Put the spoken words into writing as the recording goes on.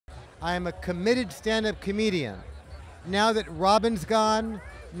I am a committed stand-up comedian. Now that Robin's gone,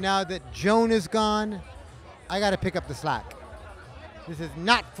 now that Joan is gone, I got to pick up the slack. This is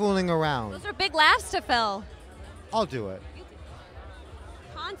not fooling around. Those are big laughs to fill. I'll do it.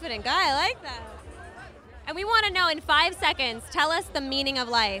 Confident guy, I like that. And we want to know in 5 seconds, tell us the meaning of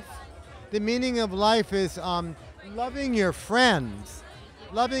life. The meaning of life is loving your friends,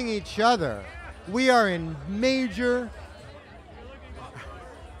 loving each other. We are in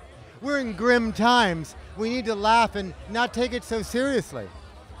we're in grim times. We need to laugh and not take it so seriously.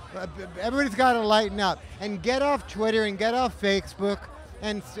 Everybody's got to lighten up and get off Twitter and get off Facebook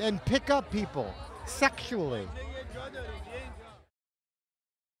and pick up people sexually.